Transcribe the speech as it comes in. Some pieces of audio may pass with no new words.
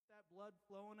blood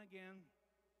flowing again.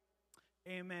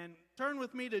 Amen. Turn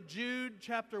with me to Jude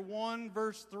chapter 1,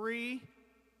 verse 3.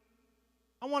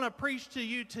 I want to preach to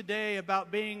you today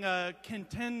about being a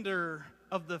contender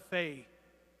of the faith.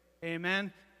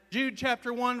 Amen. Jude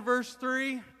chapter 1, verse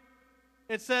 3.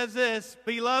 It says this,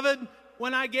 Beloved,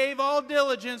 when I gave all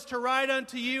diligence to write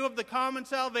unto you of the common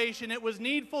salvation, it was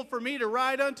needful for me to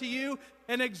write unto you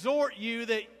and exhort you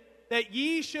that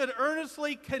ye should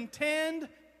earnestly contend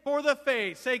for the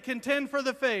faith. Say, contend for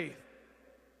the faith,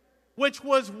 which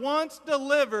was once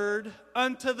delivered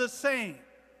unto the saints.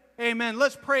 Amen.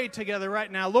 Let's pray together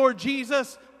right now. Lord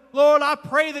Jesus, Lord, I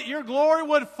pray that your glory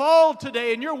would fall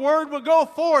today and your word would go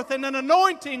forth and an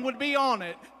anointing would be on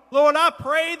it. Lord, I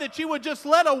pray that you would just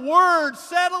let a word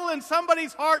settle in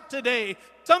somebody's heart today.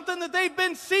 Something that they've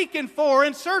been seeking for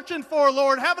and searching for,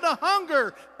 Lord, having a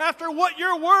hunger after what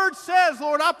your word says,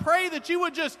 Lord. I pray that you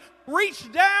would just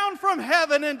reach down from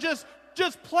heaven and just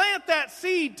plant that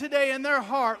seed today in their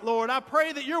heart, Lord. I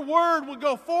pray that your word would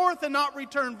go forth and not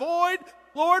return void,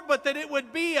 Lord, but that it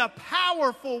would be a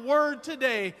powerful word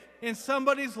today in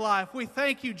somebody's life. We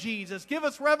thank you, Jesus. Give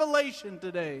us revelation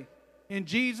today. In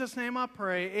Jesus' name I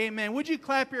pray. Amen. Would you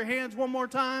clap your hands one more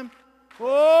time?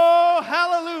 Oh,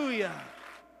 hallelujah.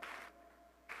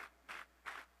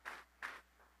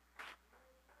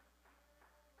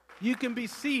 You can be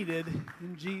seated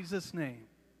in Jesus' name.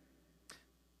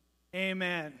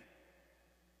 Amen.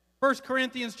 1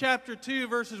 Corinthians chapter 2,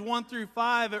 verses 1 through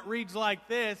 5, it reads like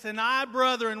this, And I,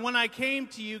 brethren, when I came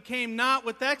to you, came not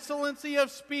with excellency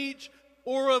of speech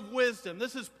or of wisdom.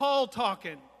 This is Paul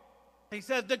talking. He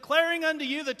says, declaring unto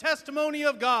you the testimony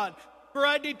of God, for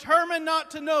I determined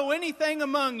not to know anything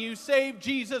among you save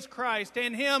Jesus Christ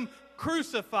and him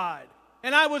crucified.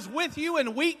 And I was with you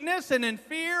in weakness and in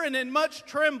fear and in much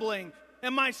trembling.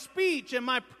 And my speech and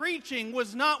my preaching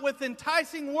was not with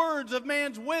enticing words of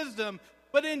man's wisdom,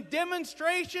 but in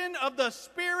demonstration of the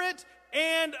Spirit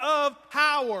and of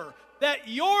power, that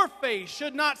your faith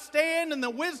should not stand in the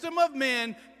wisdom of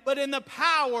men, but in the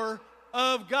power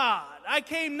of God. I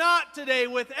came not today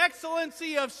with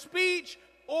excellency of speech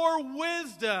or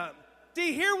wisdom.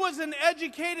 See, here was an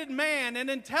educated man, an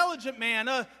intelligent man,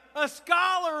 a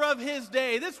scholar of his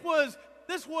day. This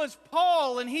was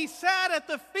Paul, and he sat at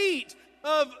the feet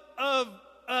of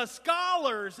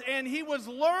scholars, and he was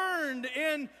learned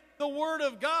in the Word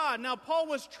of God. Now, Paul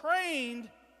was trained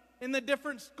in the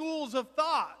different schools of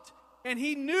thought, and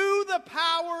he knew the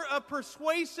power of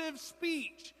persuasive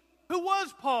speech. Who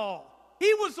was Paul?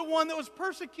 He was the one that was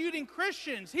persecuting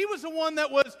Christians. He was the one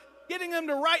that was getting them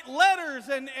to write letters,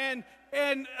 and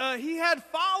he had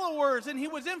followers, and he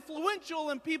was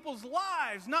influential in people's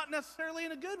lives, not necessarily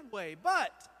in a good way,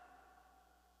 but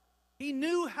he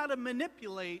knew how to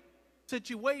manipulate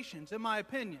situations, in my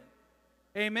opinion.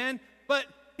 Amen? But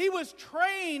he was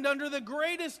trained under the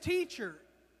greatest teacher.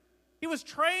 He was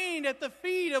trained at the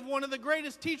feet of one of the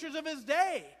greatest teachers of his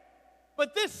day.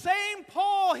 But this same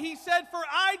Paul, he said, for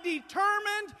I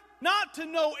determined not to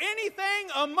know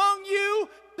anything among you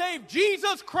save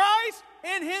Jesus Christ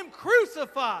and him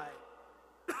crucified.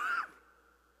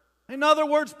 In other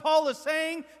words, Paul is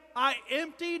saying, I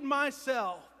emptied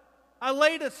myself. I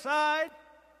laid aside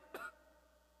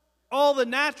all the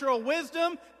natural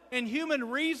wisdom and human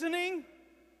reasoning,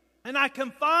 and I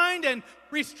confined and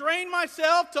restrained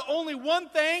myself to only one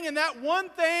thing, and that one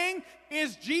thing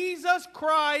is Jesus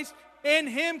Christ and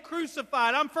him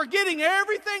crucified. I'm forgetting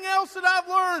everything else that I've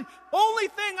learned. Only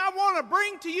thing I want to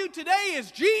bring to you today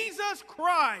is Jesus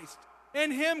Christ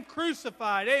and him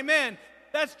crucified. Amen.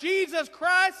 That's Jesus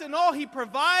Christ and all he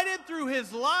provided through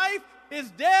his life,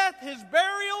 his death, his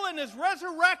burial, and his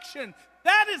resurrection.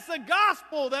 That is the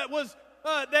gospel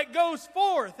that goes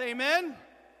forth. Amen.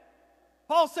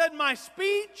 Paul said, my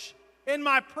speech and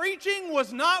my preaching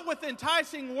was not with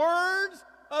enticing words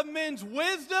of men's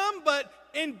wisdom, but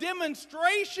in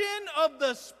demonstration of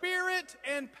the Spirit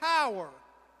and power,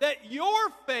 that your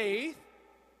faith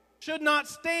should not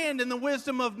stand in the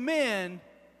wisdom of men,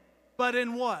 but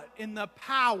in what? In the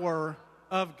power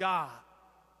of God.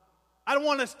 I don't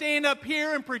want to stand up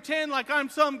here and pretend like I'm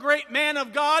some great man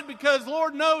of God, because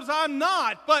Lord knows I'm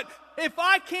not. But if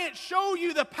I can't show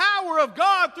you the power of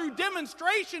God through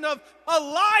demonstration of a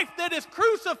life that is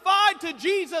crucified to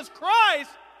Jesus Christ,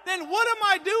 then what am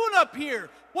I doing up here?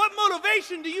 What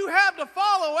motivation do you have to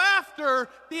follow after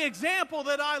the example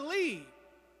that I lead?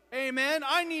 Amen.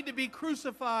 I need to be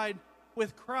crucified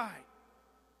with Christ.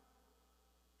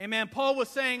 Amen. Paul was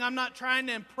saying, I'm not trying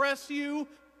to impress you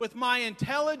with my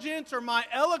intelligence or my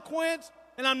eloquence,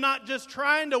 and I'm not just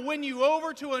trying to win you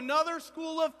over to another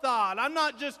school of thought. I'm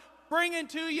not just bringing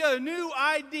to you a new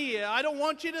idea. I don't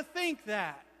want you to think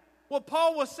that. What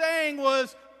Paul was saying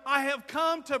was, I have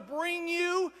come to bring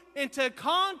you into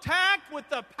contact with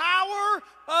the power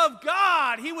of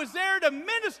God. He was there to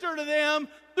minister to them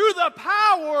through the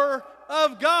power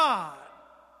of God.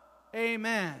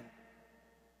 Amen.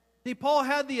 See, Paul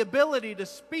had the ability to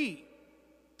speak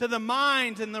to the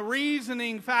minds and the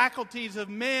reasoning faculties of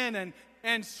men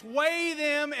and sway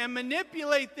them and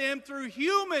manipulate them through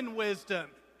human wisdom.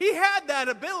 He had that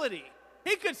ability.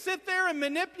 He could sit there and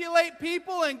manipulate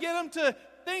people and get them to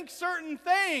think certain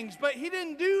things, but he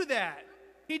didn't do that.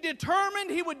 He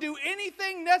determined he would do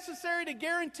anything necessary to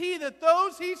guarantee that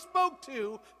those he spoke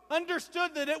to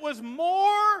understood that it was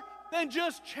more than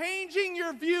just changing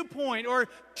your viewpoint or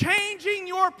changing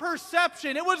your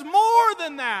perception. It was more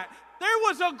than that. There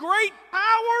was a great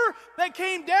power that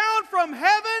came down from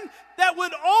heaven that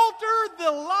would alter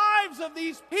the lives of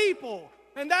these people.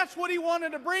 And that's what he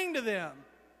wanted to bring to them.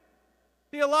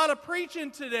 See, a lot of preaching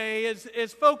today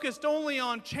is focused only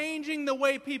on changing the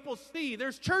way people see.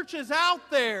 There's churches out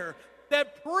there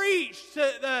that preach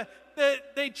that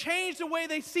they change the way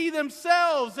they see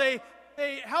themselves,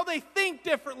 how they think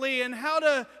differently, and how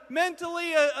to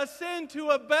mentally ascend to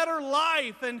a better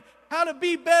life and how to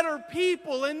be better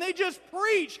people. And they just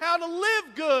preach how to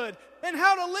live good and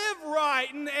how to live right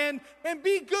and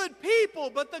be good people.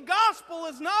 But the gospel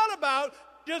is not about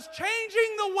just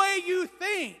changing the way you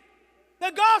think.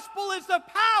 The gospel is the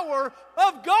power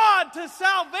of God to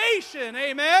salvation.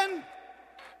 Amen.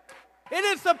 It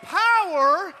is the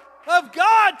power of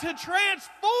God to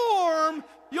transform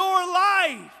your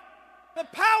life. The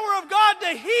power of God to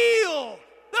heal.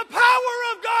 The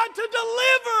power of God to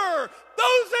deliver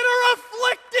those that are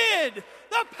afflicted.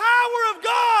 The power of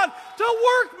God to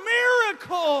work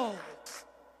miracles.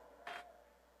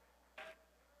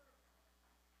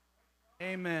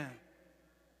 Amen.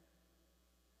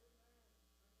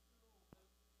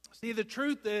 See, the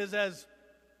truth is, as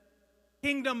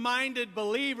kingdom-minded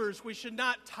believers, we should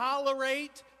not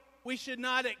tolerate, we should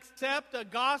not accept a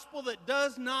gospel that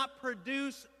does not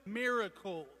produce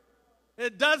miracles.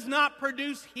 It does not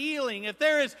produce healing. If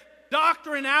there is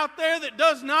doctrine out there that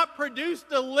does not produce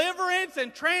deliverance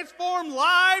and transform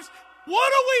lives,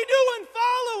 what are we doing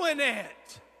following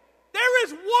it? There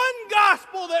is one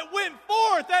gospel that went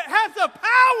forth that has the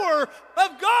power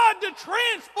of God to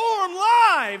transform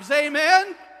lives.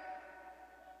 Amen.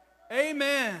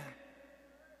 Amen.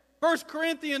 1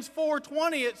 Corinthians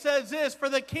 4:20, it says this, "For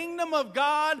the kingdom of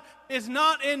God is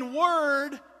not in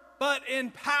word, but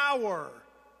in power."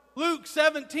 Luke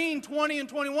 17:20 and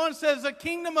 21 says, "The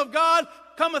kingdom of God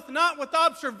cometh not with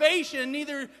observation,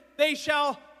 neither they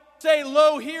shall say,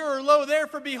 Lo here or lo there,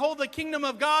 for behold, the kingdom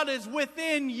of God is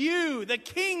within you." The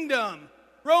kingdom.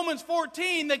 Romans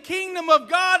 14, "The kingdom of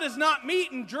God is not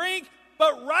meat and drink,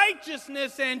 but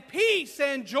righteousness and peace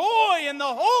and joy in the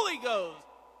Holy Ghost."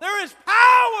 There is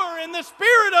power in the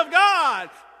Spirit of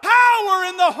God. Power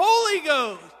in the Holy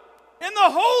Ghost. In the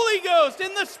Holy Ghost,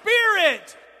 in the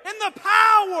Spirit, in the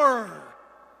power.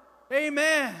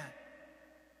 Amen.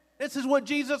 This is what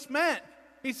Jesus meant.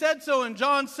 He said so in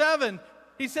John 7.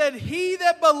 He said, "He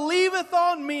that believeth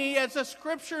on me, as the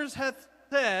Scriptures hath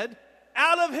said,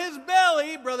 out of his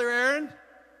belly," Brother Aaron,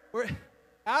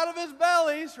 out of his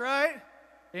bellies, right?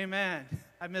 Amen.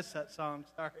 I missed that song,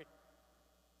 sorry.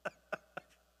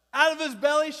 "Out of his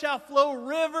belly shall flow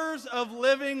rivers of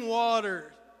living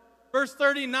waters." Verse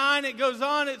 39, it goes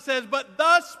on, it says, "But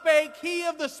thus spake he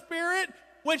of the Spirit,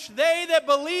 which they that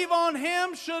believe on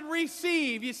him should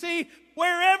receive." You see,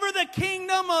 wherever the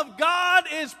kingdom of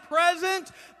God is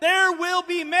present, there will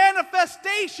be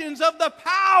manifestations of the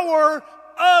power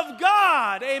of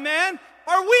God. Amen.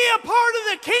 Are we a part of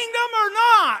the kingdom or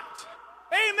not?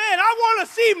 Amen. I want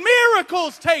to see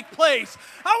miracles take place.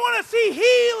 I want to see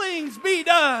healings be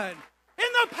done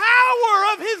in the power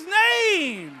of his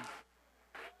name.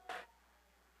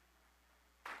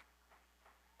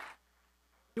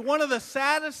 One of the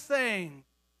saddest things,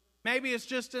 maybe it's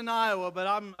just in Iowa, but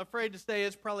I'm afraid to say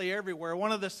it's probably everywhere.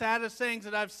 One of the saddest things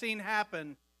that I've seen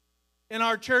happen in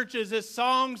our churches is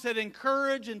songs that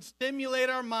encourage and stimulate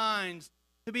our minds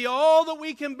to be all that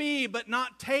we can be, but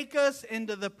not take us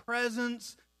into the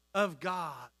presence of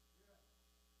God.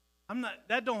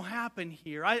 That don't happen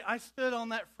here. I stood on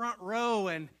that front row,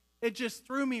 and it just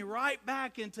threw me right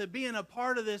back into being a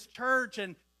part of this church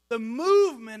and the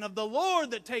movement of the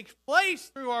Lord that takes place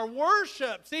through our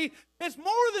worship. See, it's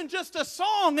more than just a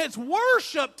song, it's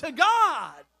worship to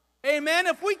God. Amen.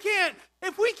 If we can't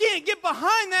get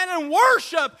behind that and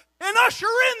worship and usher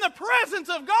in the presence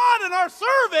of God in our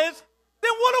service,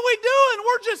 then what are we doing?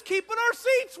 We're just keeping our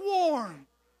seats warm.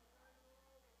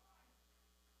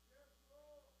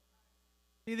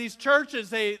 See, these churches,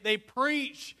 they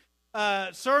preach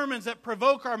sermons that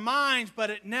provoke our minds, but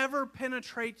it never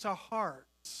penetrates our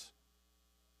hearts.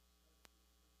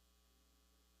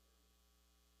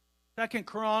 2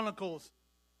 Chronicles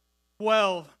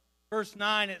 12, verse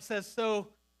 9, it says, So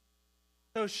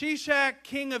Shishak,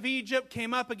 king of Egypt,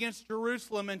 came up against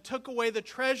Jerusalem and took away the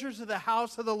treasures of the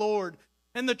house of the Lord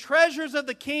and the treasures of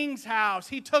the king's house.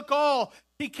 He took all.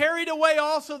 He carried away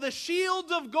also the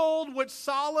shields of gold which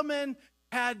Solomon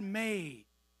had made.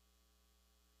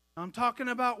 I'm talking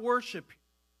about worship.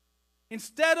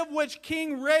 Instead of which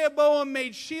King Rehoboam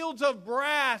made shields of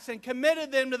brass and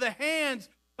committed them to the hands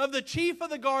of the chief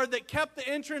of the guard that kept the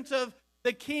entrance of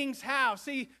the king's house.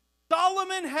 See,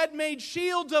 Solomon had made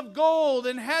shields of gold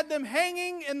and had them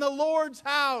hanging in the Lord's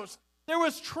house. There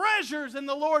was treasures in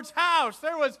the Lord's house.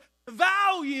 There was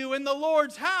value in the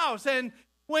Lord's house. And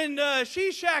when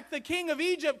Shishak, the king of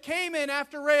Egypt, came in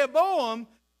after Rehoboam,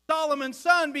 Solomon's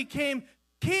son, became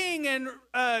king, and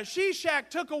Shishak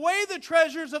took away the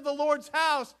treasures of the Lord's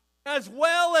house as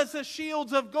well as the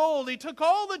shields of gold. He took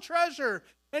all the treasure,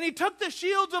 and he took the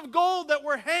shields of gold that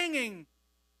were hanging.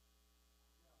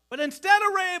 But instead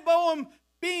of Rehoboam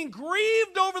being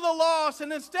grieved over the loss,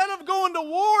 and instead of going to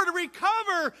war to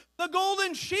recover the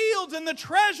golden shields and the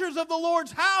treasures of the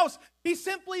Lord's house, he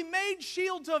simply made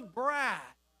shields of brass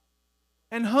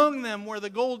and hung them where the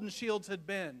golden shields had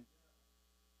been.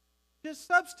 Just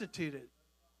substituted.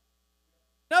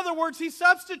 In other words, he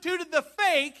substituted the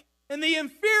fake and the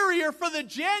inferior for the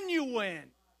genuine.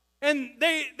 And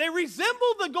they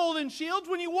resembled the golden shields.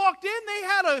 When you walked in, they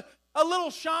had a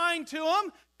little shine to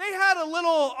them. They had a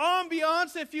little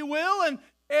ambiance, if you will,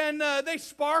 and they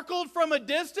sparkled from a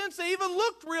distance. They even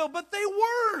looked real, but they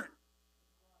weren't.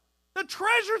 The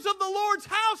treasures of the Lord's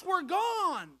house were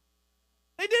gone.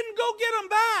 They didn't go get them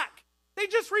back. They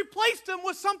just replaced them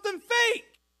with something fake.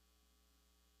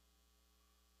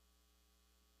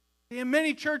 See, and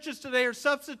many churches today are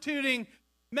substituting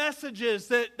messages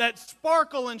that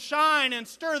sparkle and shine and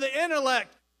stir the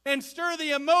intellect and stir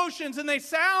the emotions, and they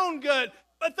sound good,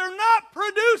 but they're not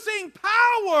producing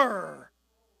power.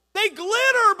 They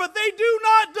glitter, but they do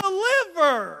not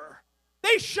deliver.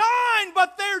 They shine,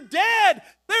 but they're dead.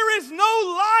 There is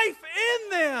no life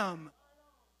in them.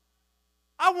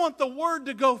 I want the word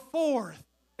to go forth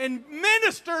and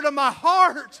minister to my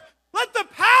heart. Let the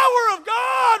power of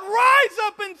God rise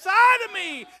up inside of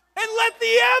me, and let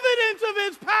the evidence of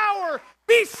His power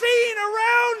be seen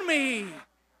around me.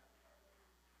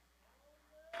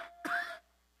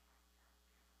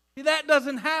 See, that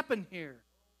doesn't happen here.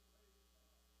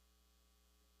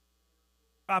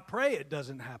 I pray it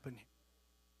doesn't happen here.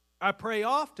 I pray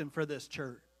often for this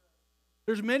church.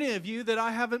 There's many of you that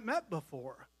I haven't met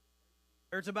before.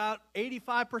 There's about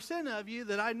 85% of you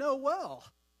that I know well.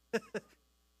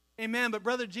 Amen. But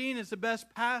Brother Gene is the best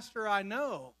pastor I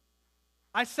know.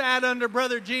 I sat under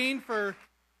Brother Gene for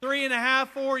 3.5,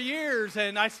 4 years,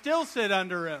 and I still sit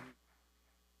under him.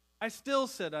 I still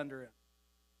sit under him.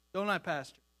 Don't I,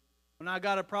 Pastor? When I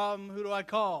got a problem, who do I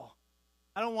call?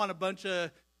 I don't want a bunch of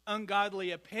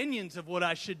ungodly opinions of what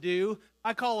I should do.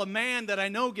 I call a man that I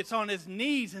know gets on his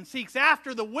knees and seeks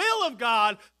after the will of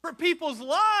God for people's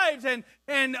lives.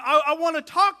 And I want to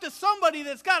talk to somebody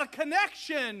that's got a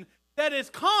connection that is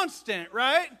constant,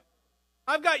 right?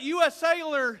 I've got U.S.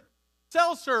 Cellular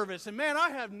cell service, and man,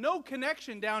 I have no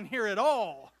connection down here at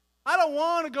all. I don't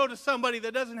want to go to somebody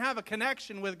that doesn't have a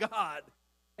connection with God.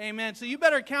 Amen. So you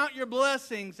better count your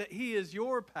blessings that He is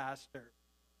your pastor.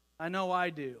 I know I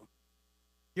do.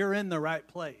 You're in the right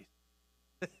place.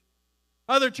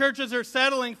 Other churches are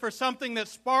settling for something that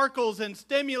sparkles and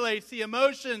stimulates the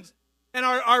emotions and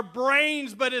our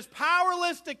brains, but is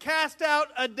powerless to cast out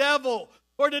a devil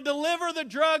or to deliver the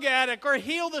drug addict or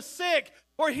heal the sick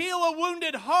or heal a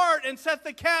wounded heart and set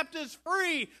the captives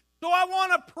free. So I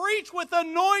want to preach with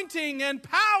anointing and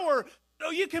power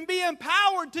so you can be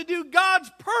empowered to do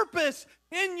God's purpose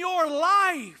in your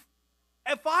life.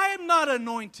 If I am not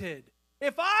anointed,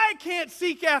 if I can't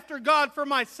seek after God for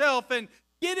myself and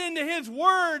get into His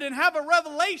Word and have a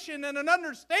revelation and an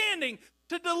understanding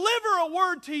to deliver a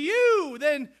word to you,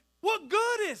 then what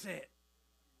good is it?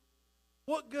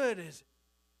 What good is it?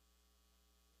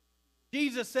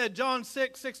 Jesus said, John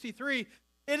 6:63,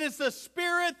 it is the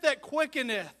Spirit that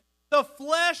quickeneth, the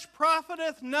flesh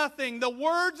profiteth nothing. The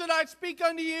words that I speak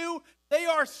unto you, they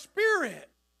are spirit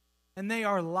and they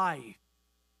are life.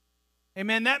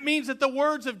 Amen. That means that the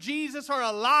words of Jesus are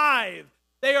alive.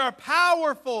 They are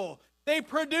powerful. They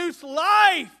produce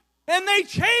life and they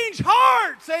change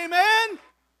hearts. Amen.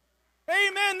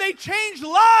 Amen. They change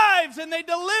lives and they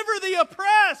deliver the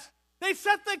oppressed. They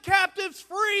set the captives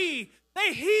free.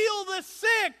 They heal the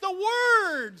sick. The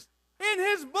words in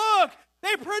his book,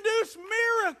 they produce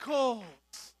miracles.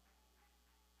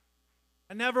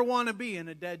 I never want to be in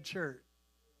a dead church.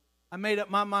 I made up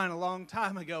my mind a long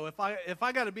time ago. If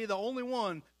I got to be the only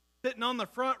one sitting on the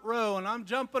front row and I'm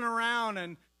jumping around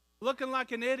and looking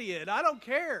like an idiot, I don't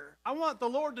care. I want the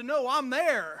Lord to know I'm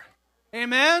there.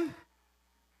 Amen?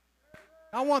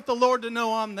 I want the Lord to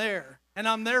know I'm there, and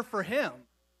I'm there for Him.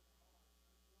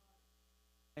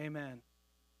 Amen.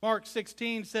 Mark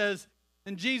 16 says,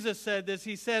 and Jesus said this,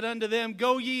 He said unto them,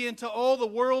 Go ye into all the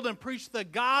world and preach the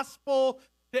gospel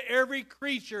to every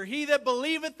creature. He that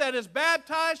believeth that is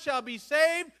baptized shall be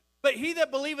saved, but he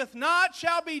that believeth not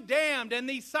shall be damned. And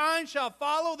these signs shall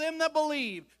follow them that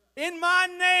believe. In my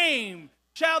name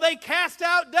shall they cast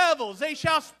out devils. They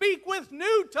shall speak with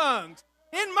new tongues.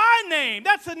 In my name,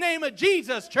 that's the name of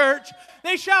Jesus, church.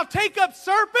 They shall take up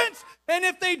serpents, and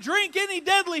if they drink any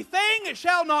deadly thing, it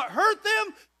shall not hurt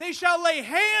them. They shall lay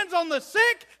hands on the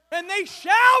sick, and they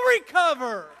shall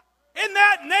recover. In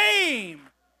that name,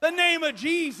 the name of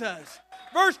Jesus.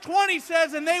 Verse 20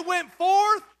 says, And they went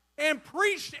forth and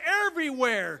preached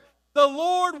everywhere, the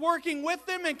Lord working with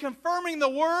them and confirming the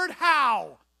word.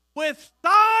 How? With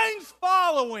signs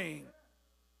following.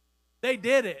 They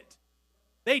did it.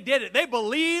 They did it. They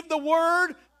believed the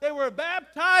word. They were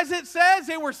baptized, it says.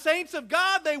 They were saints of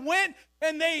God. They went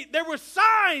and there were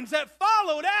signs that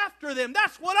followed after them.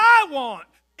 That's what I want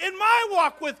in my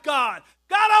walk with God.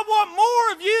 God, I want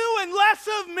more of you and less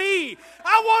of me.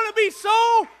 I want to be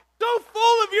so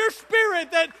full of your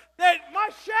spirit that my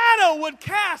shadow would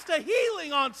cast a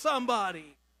healing on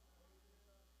somebody.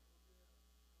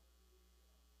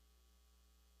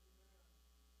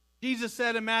 Jesus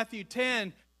said in Matthew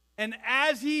 10, And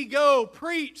as ye go,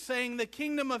 preach, saying the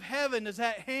kingdom of heaven is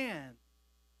at hand.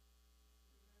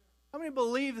 How many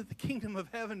believe that the kingdom of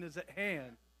heaven is at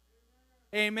hand?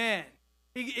 Amen.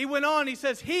 He went on, he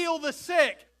says, Heal the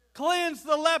sick, cleanse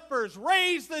the lepers,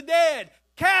 raise the dead,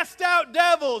 cast out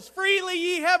devils. Freely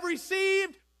ye have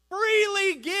received,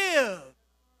 freely give.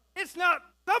 It's not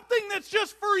something that's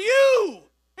just for you.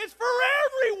 It's for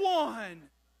everyone.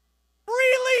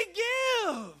 Freely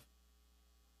give.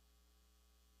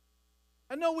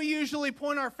 I know we usually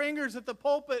point our fingers at the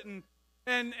pulpit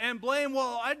and blame,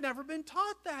 well, I'd never been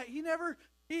taught that.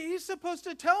 He's supposed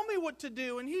to tell me what to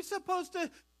do, and he's supposed to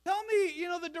tell me,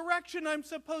 the direction I'm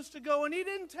supposed to go, and he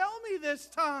didn't tell me this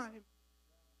time.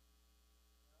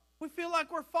 We feel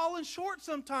like we're falling short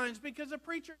sometimes because a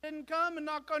preacher didn't come and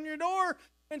knock on your door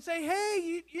and say,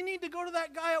 hey, you need to go to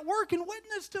that guy at work and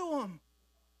witness to him.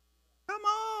 Come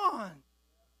on.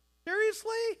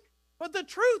 Seriously? But the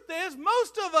truth is,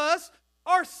 most of us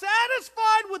are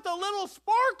satisfied with a little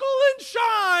sparkle and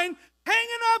shine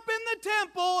hanging up in the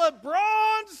temple of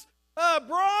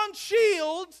bronze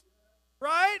shields,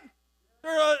 right?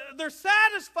 They're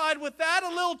satisfied with that, a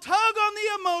little tug on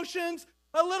the emotions,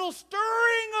 a little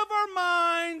stirring of our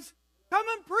minds. Come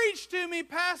and preach to me,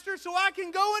 Pastor, so I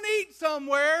can go and eat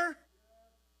somewhere.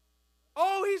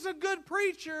 Oh, he's a good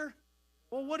preacher.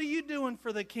 Well, what are you doing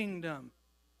for the kingdom?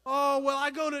 Oh, well,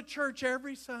 I go to church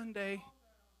every Sunday.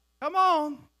 Come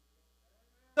on.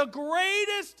 The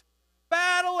greatest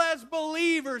battle as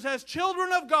believers, as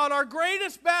children of God, our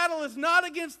greatest battle is not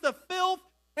against the filth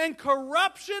and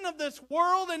corruption of this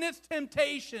world and its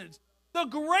temptations. The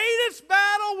greatest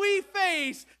battle we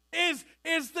face is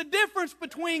the difference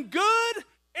between good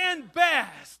and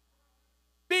best.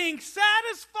 Being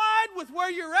satisfied with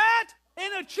where you're at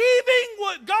and achieving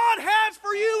what God has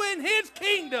for you in His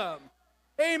kingdom.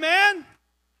 Amen?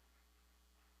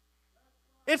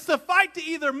 It's the fight to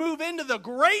either move into the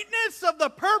greatness of the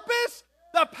purpose,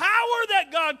 the power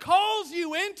that God calls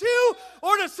you into,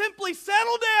 or to simply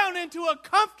settle down into a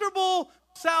comfortable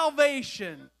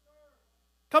salvation.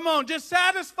 Come on, just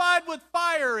satisfied with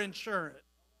fire insurance,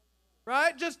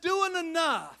 right? Just doing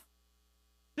enough.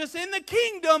 Just in the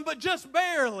kingdom, but just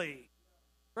barely,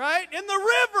 right? In the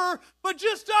river, but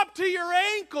just up to your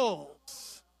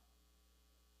ankles.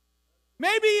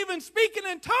 Maybe even speaking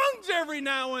in tongues every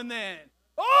now and then.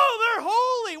 Oh, they're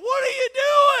holy. What are you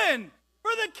doing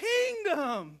for the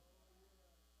kingdom?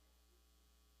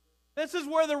 This is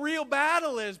where the real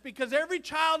battle is, because every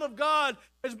child of God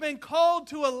has been called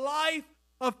to a life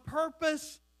of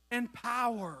purpose and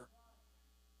power.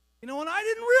 And I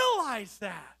didn't realize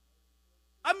that.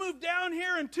 I moved down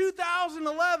here in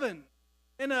 2011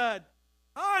 in a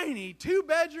tiny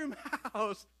 2-bedroom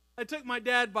house. I took my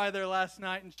dad by there last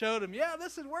night and showed him, yeah,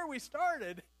 this is where we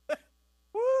started.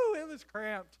 Woo, it was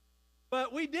cramped.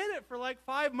 But we did it for like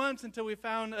 5 months until we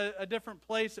found a different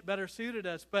place that better suited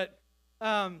us. But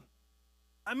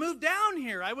I moved down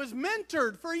here. I was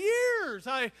mentored for years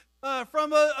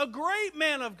from a great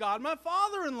man of God, my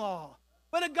father-in-law.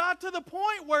 But it got to the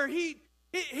point where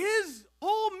his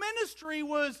whole ministry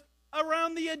was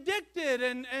around the addicted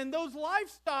and those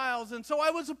lifestyles. And so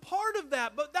I was a part of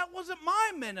that, but that wasn't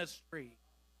my ministry.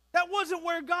 That wasn't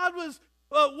where God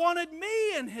wanted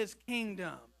me in his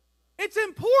kingdom. It's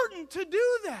important to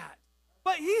do that.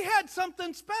 But he had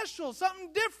something special,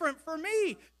 something different for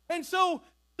me. And so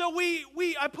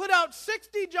I put out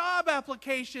 60 job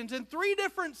applications in 3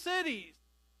 different cities.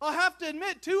 I'll have to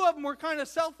admit, 2 of them were kind of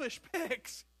selfish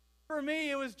picks. For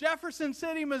me, it was Jefferson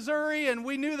City, Missouri, and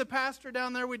we knew the pastor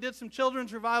down there. We did some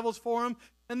children's revivals for him.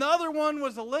 And the other one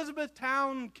was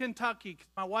Elizabethtown, Kentucky,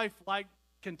 because my wife liked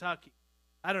Kentucky.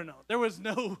 I don't know. There was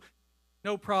no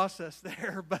process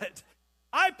there, but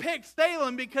I picked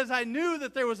Salem because I knew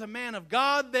that there was a man of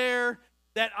God there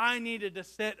that I needed to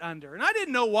sit under. And I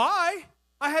didn't know why.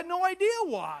 I had no idea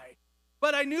why.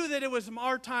 But I knew that it was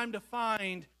our time to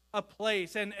find a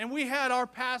place. And we had our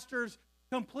pastor's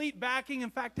complete backing. In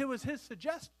fact, it was his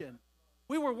suggestion.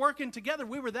 We were working together.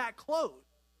 We were that close.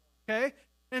 Okay?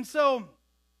 And so,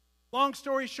 long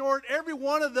story short, every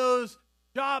one of those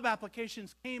job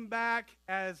applications came back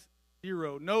as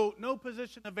 0. No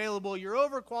position available. You're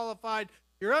overqualified.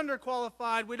 You're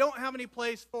underqualified. We don't have any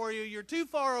place for you. You're too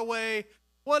far away.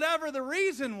 Whatever the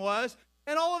reason was.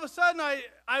 And all of a sudden, I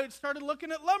started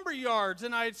looking at lumber yards,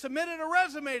 and I submitted a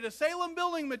resume to Salem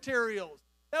Building Materials.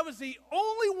 That was the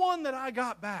only one that I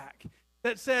got back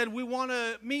that said, we want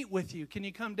to meet with you. Can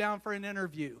you come down for an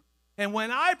interview? And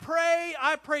when I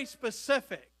pray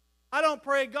specific. I don't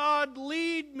pray, God,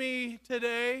 lead me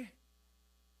today.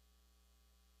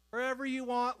 Wherever you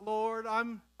want, Lord. I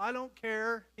don't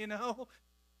care, you know.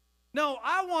 No,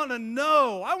 I want to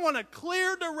know. I want a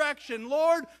clear direction.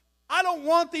 Lord, I don't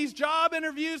want these job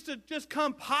interviews to just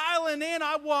come piling in.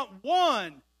 I want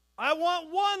one. I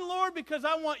want one, Lord, because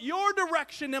I want your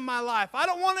direction in my life. I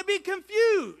don't want to be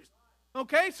confused.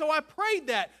 Okay, so I prayed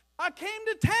that. I came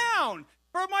to town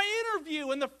for my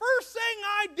interview, and the first thing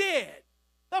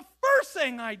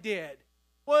I did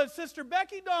was Sister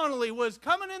Becky Donnelly was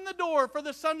coming in the door for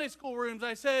the Sunday school rooms.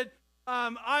 I said,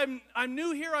 I'm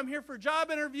new here. I'm here for a job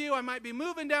interview. I might be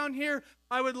moving down here.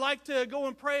 I would like to go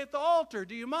and pray at the altar.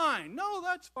 Do you mind? No,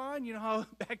 that's fine. You know how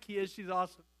Becky is. She's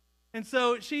awesome. And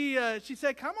so she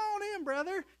said, come on in,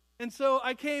 brother. And so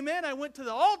I came in. I went to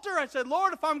the altar. I said,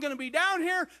 Lord, if I'm going to be down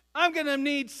here, I'm going to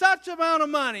need such amount of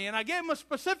money. And I gave him a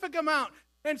specific amount.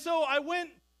 And so I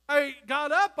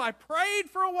got up. I prayed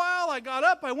for a while. I got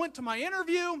up. I went to my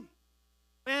interview.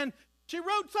 And she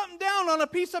wrote something down on a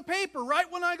piece of paper right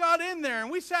when I got in there.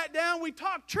 And we sat down. We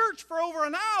talked church for over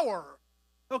an hour.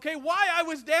 Okay, why I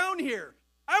was down here.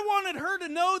 I wanted her to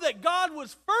know that God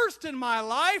was first in my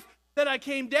life, that I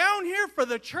came down here for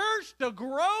the church to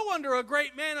grow under a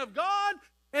great man of God,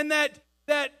 and that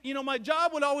you know, my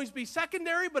job would always be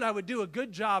secondary, but I would do a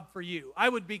good job for you. I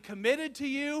would be committed to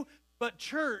you, but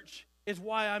church is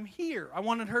why I'm here. I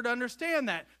wanted her to understand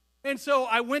that. And so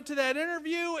I went to that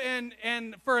interview,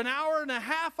 and for an hour and a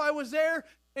half I was there,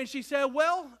 and she said,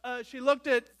 she looked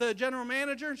at the general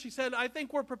manager, and she said, I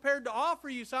think we're prepared to offer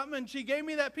you something, and she gave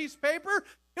me that piece of paper.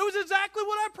 It was exactly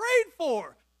what I prayed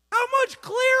for. How much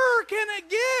clearer can it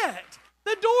get?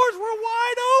 The doors were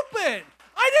wide open.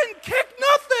 I didn't kick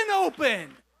nothing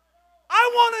open.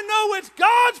 I want to know it's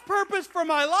God's purpose for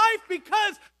my life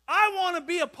because I want to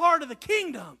be a part of the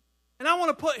kingdom. And I want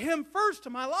to put Him first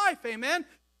in my life, amen?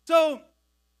 So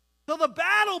the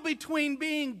battle between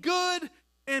being good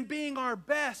and being our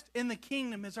best in the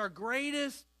kingdom is our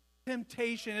greatest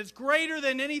temptation. It's greater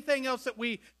than anything else that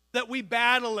we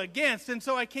battle against. And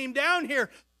so I came down here,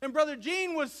 and Brother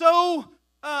Gene was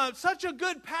such a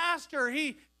good pastor.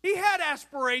 He had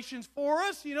aspirations for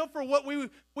us, you know, for what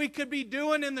we could be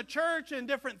doing in the church and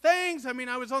different things. I mean,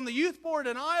 I was on the youth board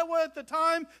in Iowa at the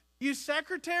time, youth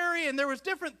secretary, and there was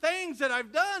different things that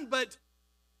I've done, but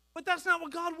that's not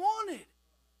what God wanted.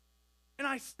 And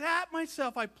I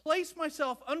placed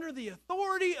myself under the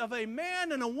authority of a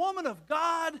man and a woman of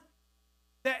God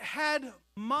that had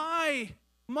my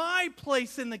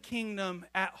place in the kingdom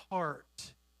at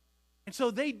heart. And so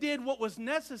they did what was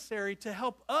necessary to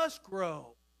help us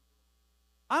grow.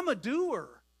 I'm a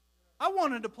doer. I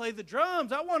wanted to play the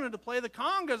drums. I wanted to play the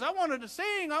congas. I wanted to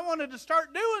sing. I wanted to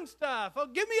start doing stuff. Oh,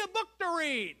 give me a book to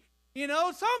read. You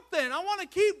know, something. I want to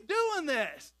keep doing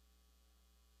this.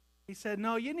 He said,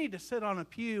 no, you need to sit on a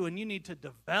pew and you need to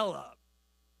develop.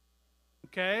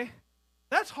 Okay?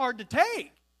 That's hard to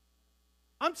take.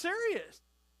 I'm serious.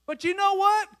 But you know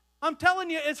what? I'm telling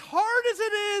you, as hard as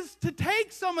it is to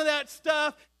take some of that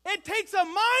stuff, It takes a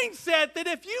mindset that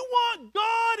if you want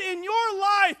God in your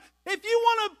life, if you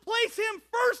want to place Him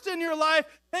first in your life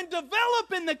and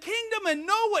develop in the kingdom and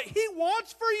know what He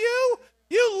wants for you,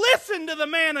 you listen to the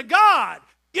man of God.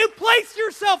 You place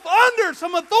yourself under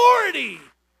some authority.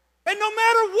 And no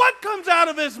matter what comes out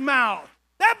of his mouth,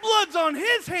 that blood's on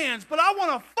his hands, but I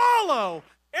want to follow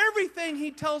everything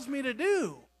he tells me to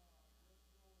do.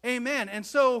 Amen. And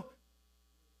so,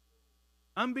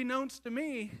 unbeknownst to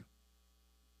me,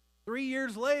 3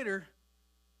 years later,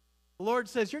 the Lord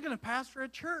says, you're going to pastor a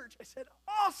church. I said,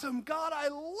 awesome, God, I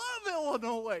love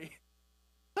Illinois.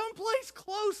 Someplace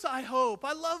close, I hope.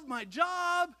 I love my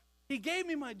job. He gave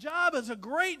me my job. It was a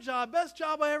great job, best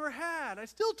job I ever had. I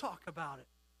still talk about it.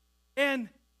 And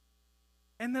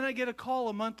then I get a call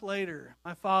a month later,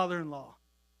 my father-in-law.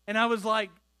 And I was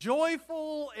like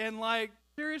joyful and like,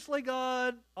 seriously,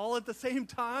 God, all at the same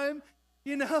time,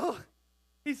 you know.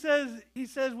 He says,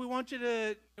 we're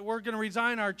going to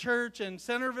resign our church in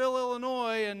Centerville,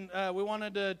 Illinois, and we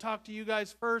wanted to talk to you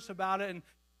guys first about it. And,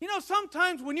 you know,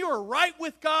 sometimes when you are right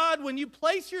with God, when you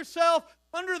place yourself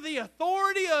under the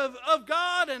authority of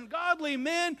God and godly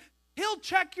men, He'll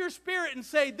check your spirit and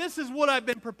say, this is what I've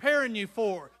been preparing you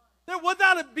for.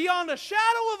 Without it, beyond a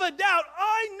shadow of a doubt,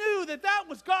 I knew that that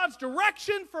was God's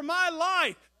direction for my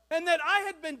life and that I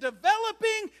had been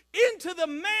developing into the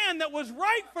man that was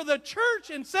right for the church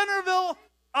in Centerville,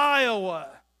 Iowa.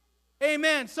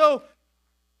 Amen. So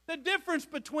the difference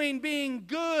between being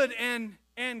good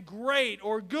and great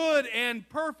or good and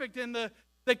perfect in the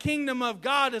kingdom of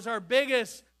God is our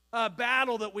biggest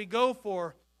battle that we go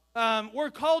for.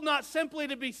 We're called not simply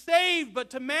to be saved, but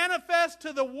to manifest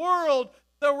to the world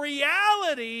the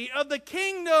reality of the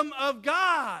kingdom of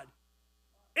God.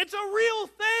 It's a real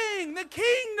thing. The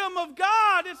kingdom of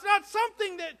God. It's not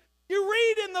something that you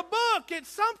read in the book. It's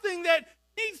something that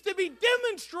needs to be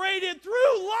demonstrated through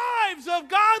lives of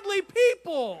godly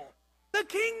people. The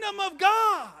kingdom of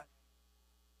God.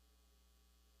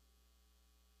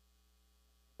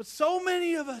 But so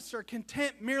many of us are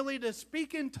content merely to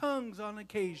speak in tongues on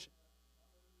occasion.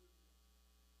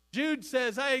 Jude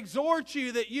says, I exhort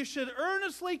you that you should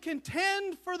earnestly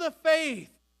contend for the faith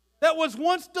that was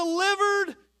once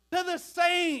delivered to the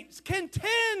saints.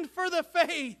 Contend for the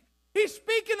faith. He's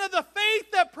speaking of the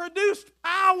faith that produced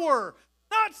power.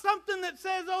 Not something that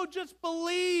says, oh, just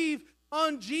believe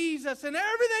on Jesus and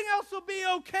everything else will be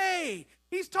okay.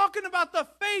 He's talking about the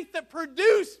faith that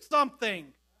produced something.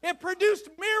 It produced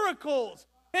miracles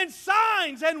and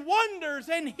signs and wonders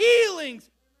and healings,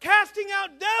 casting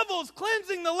out devils,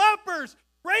 cleansing the lepers,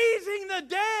 raising the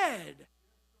dead.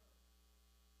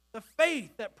 The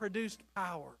faith that produced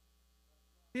power.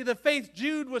 See, the faith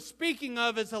Jude was speaking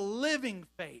of is a living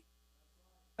faith.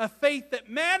 A faith that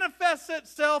manifests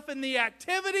itself in the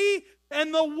activity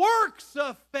and the works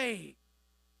of faith.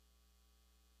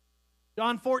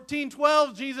 John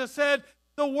 14:12, Jesus said,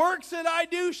 the works that I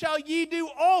do shall ye do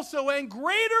also, and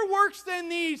greater works than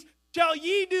these shall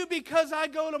ye do because I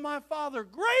go to my Father.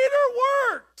 Greater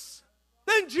works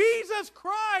than Jesus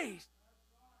Christ.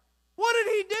 What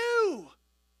did He do?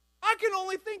 I can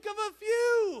only think of a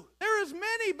few. There is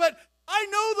many, but I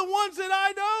know the ones that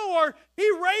I know are He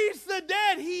raised the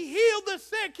dead, He healed the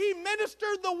sick, He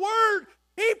ministered the word,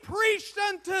 He preached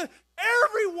unto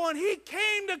everyone. He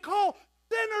came to call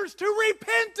sinners to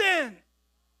repentance.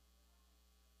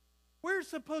 We're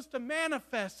supposed to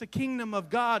manifest the kingdom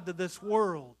of God to this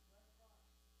world.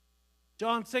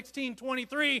 John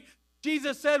 16:23,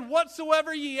 Jesus said,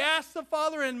 whatsoever ye ask the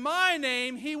Father in my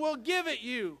name, He will give it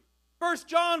you. 1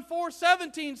 John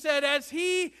 4:17 said, as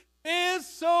He is,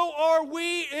 so are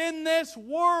we in this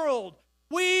world.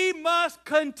 We must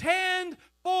contend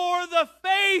for the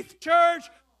faith, church.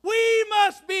 We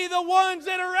must be the ones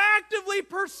that are actively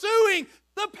pursuing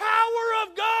the power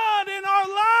of God in our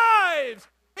lives,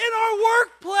 in our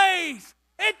workplace.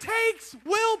 It takes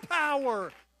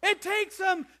willpower. It takes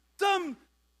some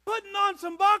putting on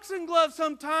some boxing gloves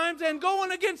sometimes and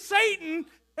going against Satan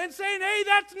and saying, hey,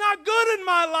 that's not good in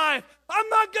my life. I'm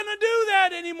not going to do that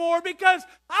anymore because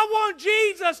I want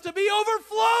Jesus to be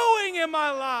overflowing in my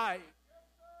life.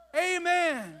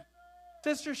 Amen.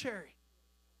 Sister Sherry.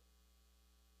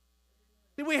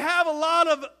 See, we have a lot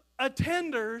of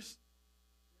attenders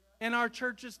in our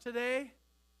churches today,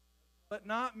 but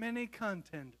not many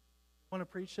contenders. Want to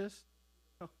preach this?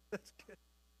 Oh, that's good.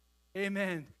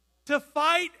 Amen. To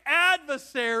fight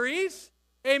adversaries,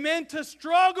 amen, to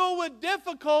struggle with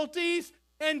difficulties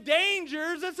and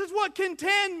dangers. This is what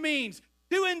contend means.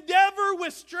 To endeavor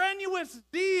with strenuous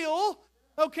zeal,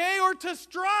 okay, or to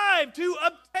strive to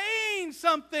obtain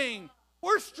something.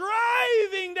 We're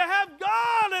striving to have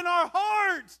God in our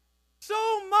hearts.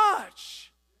 So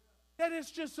much that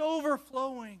it's just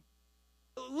overflowing.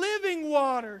 Living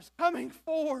waters coming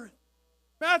forth.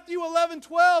 Matthew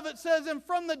 11:12, it says, and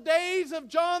from the days of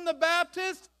John the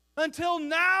Baptist until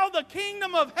now the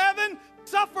kingdom of heaven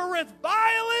suffereth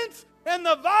violence, and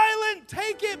the violent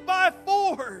take it by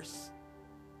force.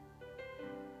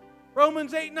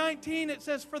 Romans 8:19, it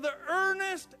says, for the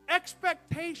earnest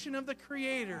expectation of the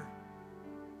Creator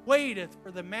waiteth for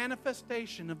the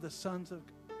manifestation of the sons of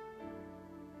God.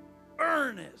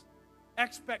 Earnest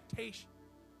expectation.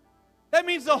 That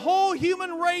means the whole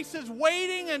human race is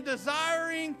waiting and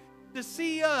desiring to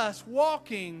see us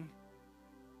walking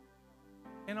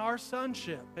in our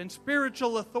sonship and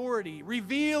spiritual authority,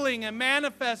 revealing and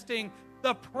manifesting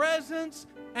the presence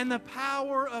and the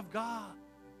power of God.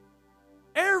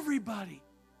 Everybody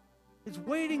is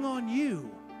waiting on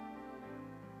you.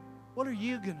 What are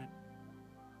you going to do?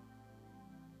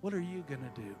 What are you going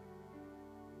to do?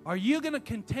 Are you going to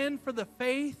contend for the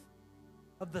faith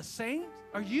of the saints?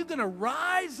 Are you going to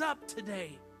rise up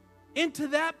today into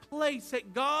that place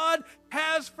that God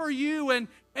has for you and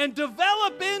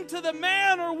develop into the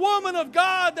man or woman of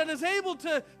God that is able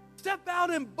to step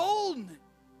out in boldness?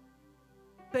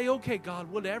 Say, okay,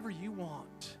 God, whatever you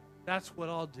want, that's what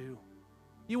I'll do.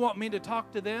 You want me to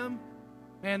talk to them?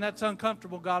 Man, that's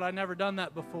uncomfortable, God. I've never done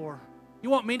that before. You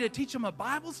want me to teach them a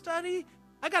Bible study?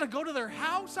 I got to go to their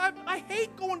house? I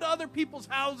hate going to other people's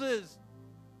houses.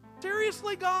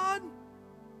 Seriously, God?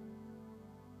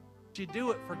 But you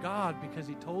do it for God because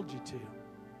He told you to.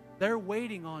 They're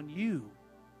waiting on you.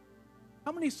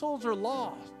 How many souls are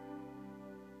lost?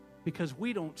 Because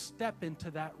we don't step into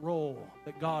that role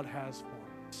that God has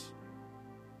for us.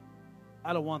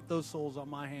 I don't want those souls on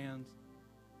my hands.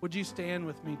 Would you stand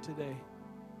with me today?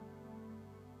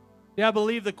 Yeah, I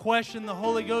believe the question the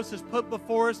Holy Ghost has put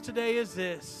before us today is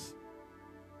this.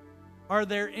 Are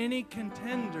there any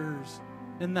contenders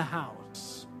in the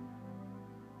house?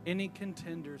 Any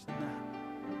contenders in the house?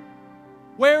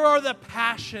 Where are the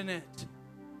passionate?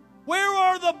 Where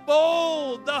are the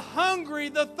bold, the hungry,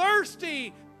 the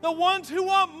thirsty, the ones who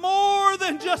want more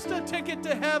than just a ticket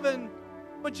to heaven,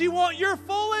 but you want your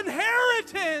full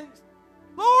inheritance?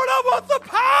 Lord, I want the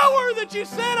power that you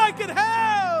said I could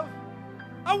have.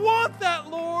 I want that,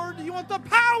 Lord. You want the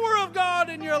power of God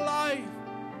in your life.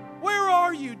 Where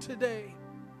are you today?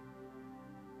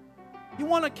 You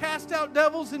want to cast out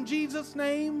devils in Jesus'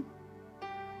 name?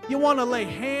 You want to lay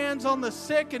hands on the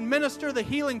sick and minister the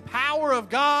healing power of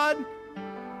God?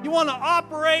 You want to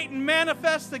operate and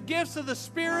manifest the gifts of the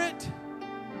Spirit?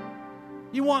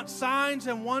 You want signs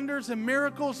and wonders and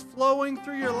miracles flowing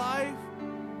through your life?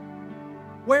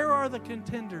 Where are the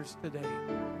contenders today?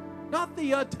 Not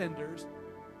the attenders.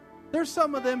 There's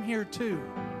some of them here too.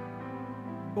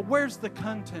 But where's the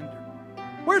contender?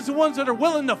 Where's the ones that are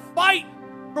willing to fight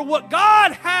for what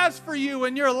God has for you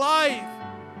in your life?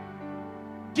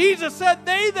 Jesus said,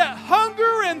 they that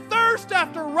hunger and thirst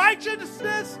after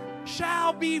righteousness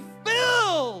shall be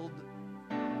filled.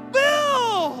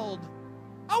 Filled.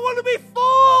 I want to be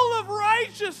full of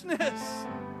righteousness.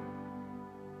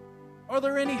 Are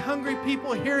there any hungry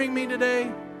people hearing me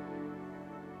today?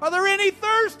 Are there any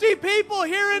thirsty people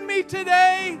hearing me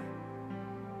today?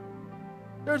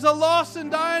 There's a lost and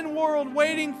dying world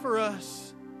waiting for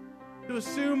us to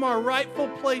assume our rightful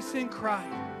place in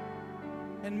Christ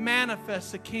and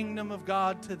manifest the kingdom of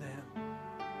God to them.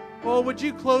 Oh, would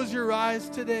you close your eyes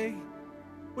today?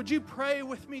 Would you pray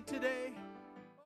with me today?